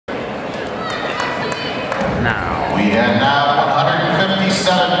now. We have now 157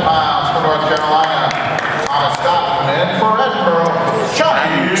 pounds for North Carolina. On a Scotten and for Edinboro.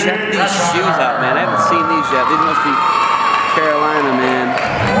 Check these shoes out, man. I haven't seen these yet. These must be Carolina, man.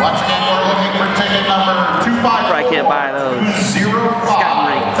 Once again, we're looking for ticket number 254. I can't buy those. 205. Scotten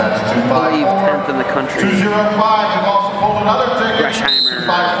ranked, That's I believe, 10th in the country. 205. We've also pulled another ticket. Greisheimer.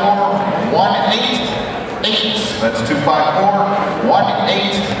 254-188. That's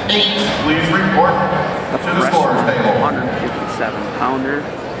 254-188. Please report to the scores table. 157 pounder.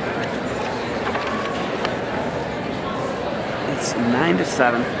 It's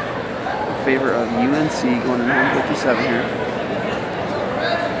 9-7 in favor of UNC going to 157 here.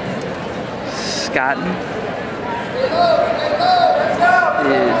 Scotten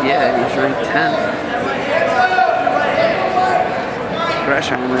is, he's ranked 10th.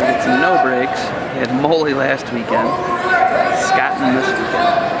 Greisheimer gets no breaks. He had Moley last weekend. Scotten this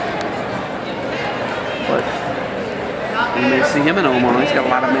weekend. But we may see him in Omaha. He's got a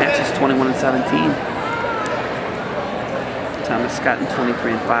lot of matches, 21-17. Thomas Scotten,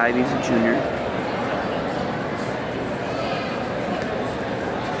 23-5. He's a junior.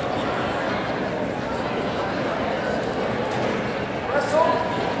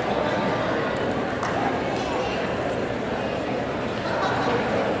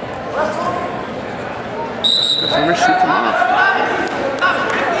 Greisheimer shoots him off.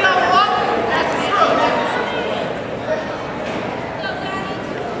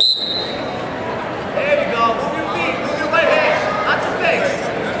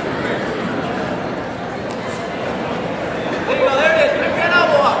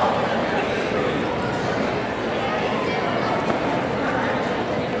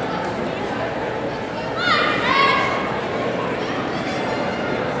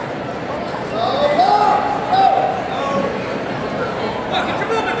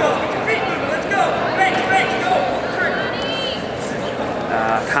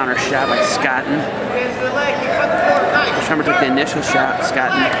 Counter shot by Scotten. Greisheimer took the initial shot.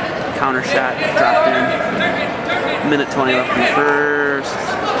 Scotten counter shot, dropped in. Minute 20 left in the first.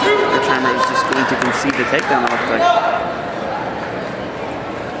 Greisheimer is just going to concede the takedown, it looks like.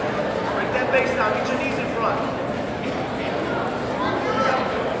 Break that base down. Get your knees in front.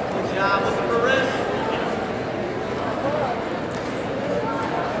 Good job. Looking for wrist.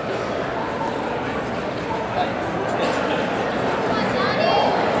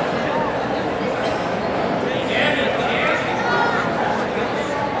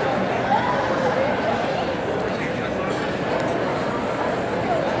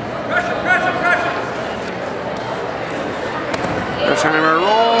 Greisheimer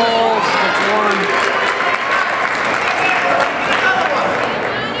rolls, gets one.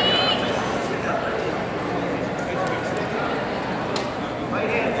 Right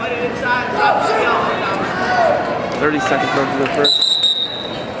hand inside. Drop the scale. 30 seconds left to the first.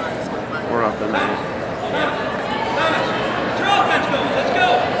 We're off the mat. Let's go.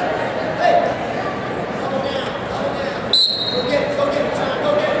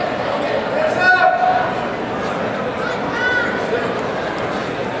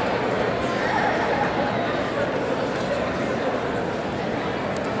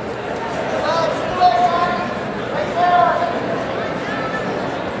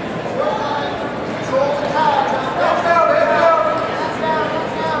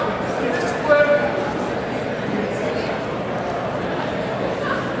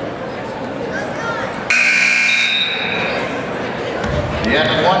 The end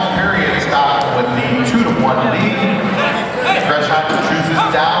of one period stopped with the 2-1 lead. Greisheimer chooses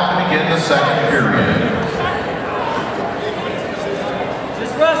down to begin the second period.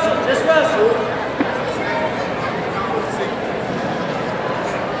 Just wrestle.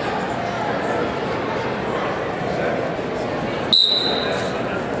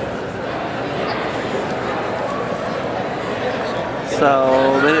 So,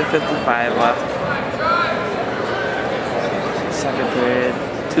 minute 55 left. Second period,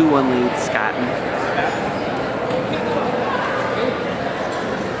 2-1 lead, Scotten.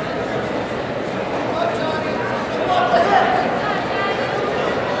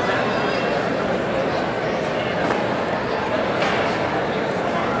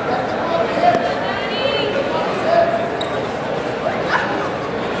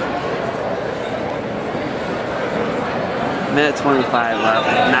 Minute 25 left,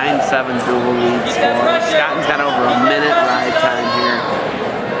 9-7 dual lead score. Scotten's got over a minute ride time here.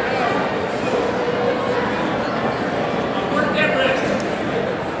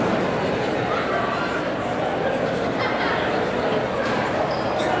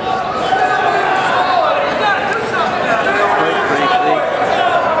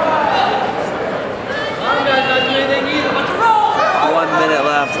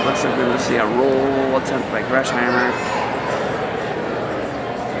 Looks like we're going to see a roll attempt by Greisheimer.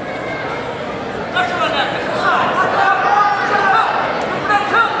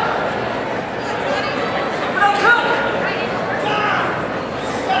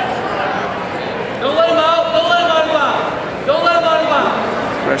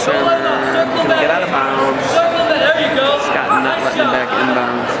 Greisheimer going to get out of bounds. Scotten not letting him back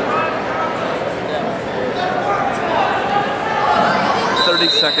inbounds. 30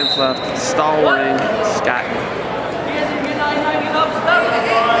 seconds left. Stalling Scotten.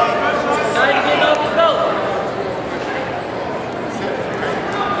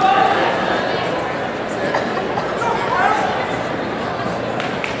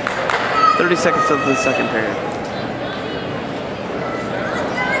 30 seconds of the second period.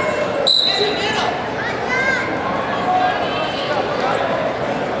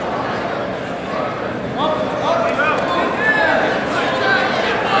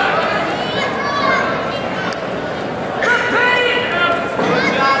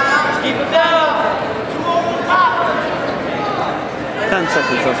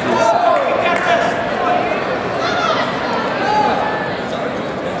 Seconds left in the second.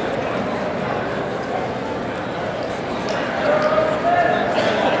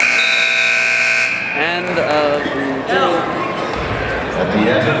 End of the At the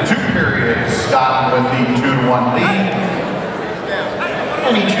end of 2 periods, Scotten with the 2-1 lead.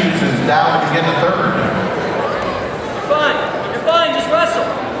 And he chooses down to begin the third. You're fine, just wrestle.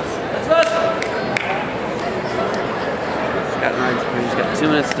 Let's wrestle. He's got 2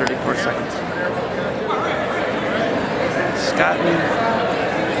 minutes, 34 seconds. Scotten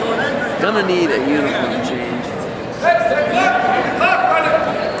gonna need a uniform change.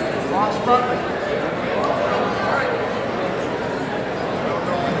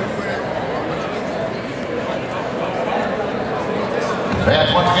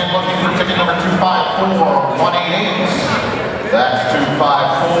 Fans once again looking for ticket number 254-188. That's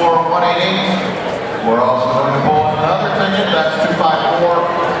 254-188. We're also going to pull another ticket. That's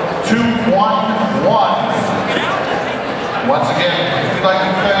 254-211. Once again, we'd like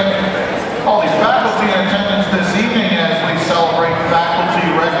to thank all the faculty in attendance this evening as we celebrate Faculty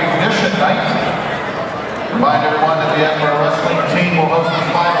Recognition Night. Remind everyone that the Edinboro wrestling team will host the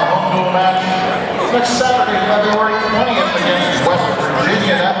final home duel match next Saturday, February 20th against West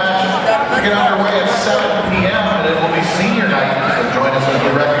Virginia. That match will get underway at 7 p.m. and it will be senior night. So join us as we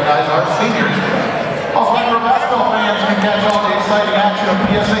recognize our seniors. Also, Edinboro basketball fans can catch all the exciting action of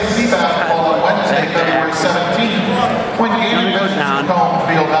PSAC basketball on Wednesday, February 17th, when gaming visits the Home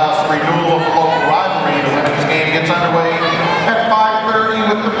Fieldhouse renewal of the local rivalry. The women's game gets underway at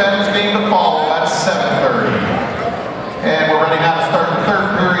 5:30 with the men's game to follow at 7:30. And we're ready now to start the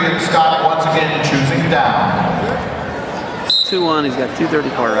third period. Scott once again choosing down. 2-1, he's got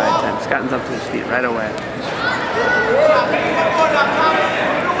 2:34 ride time. Scotten's up to his feet right away.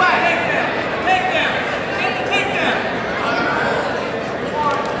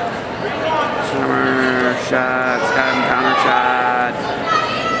 Summer shot, Scotten counter shot.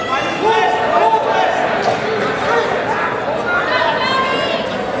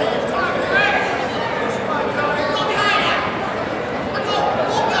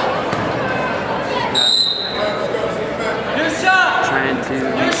 Trying to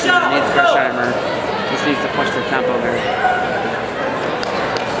need Greisheimer. Just needs to push the tempo here.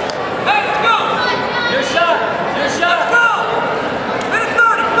 Hey, let's go! Your shot! Go! Minute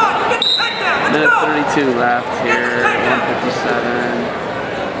 30, come on, get the takedown, let's Minute go! 32 left here,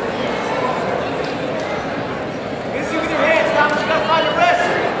 157. Easy with your hands, Thomas, you gotta find the rest.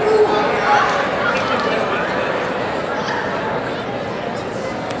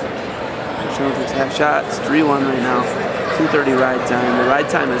 Jones half shot, it's 3-1 right now. 2:30 ride time. The ride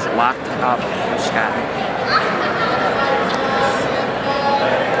time is locked up for Scotten.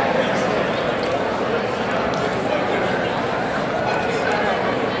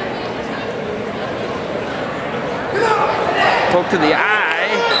 Poke to the eye.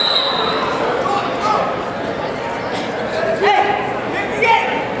 Hey, 58,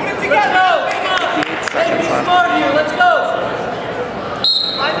 put it together. Come on. 58 seconds left. Smart here, let's go.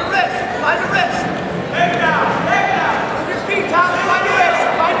 Find the wrist, find the wrist. Take down. Move your feet, Thomas, find the wrist,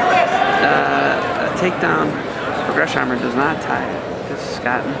 a takedown for Greisheimer does not tie it. This is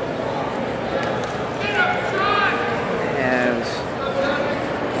Scotten. Has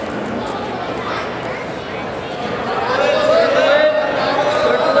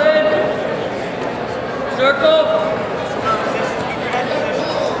circle.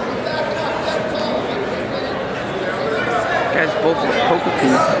 guys both with poker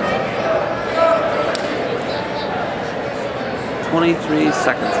piece. 23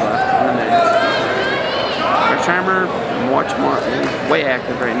 seconds left in the match. Greisheimer, much more, way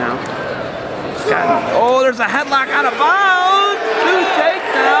active right now. Scotten. Oh, there's a headlock out of bounds. 2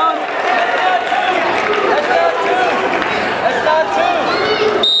 takedown. That's not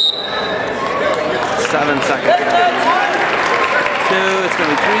 2. 7 seconds. 2. It's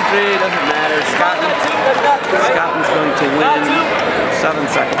going to be 3-3. Doesn't matter. Scotten's going to win. 7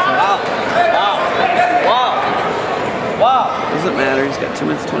 seconds left. Wow. Doesn't matter. He's got 2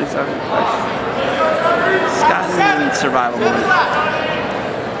 minutes 20 seconds left. Scotten in survival mode.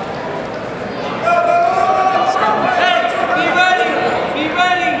 Be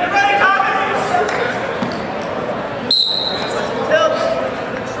ready.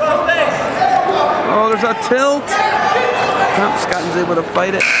 Oh, there's a tilt. Scotten's able to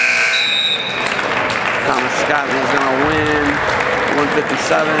fight it. Scotten is going to win.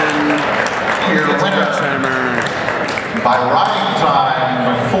 157. Your winner by riding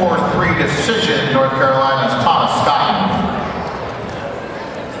time, 4-3 decision, North Carolina's Thomas Scotten.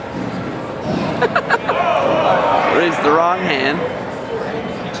 Raised the wrong hand.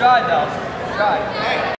 You tried though. You tried.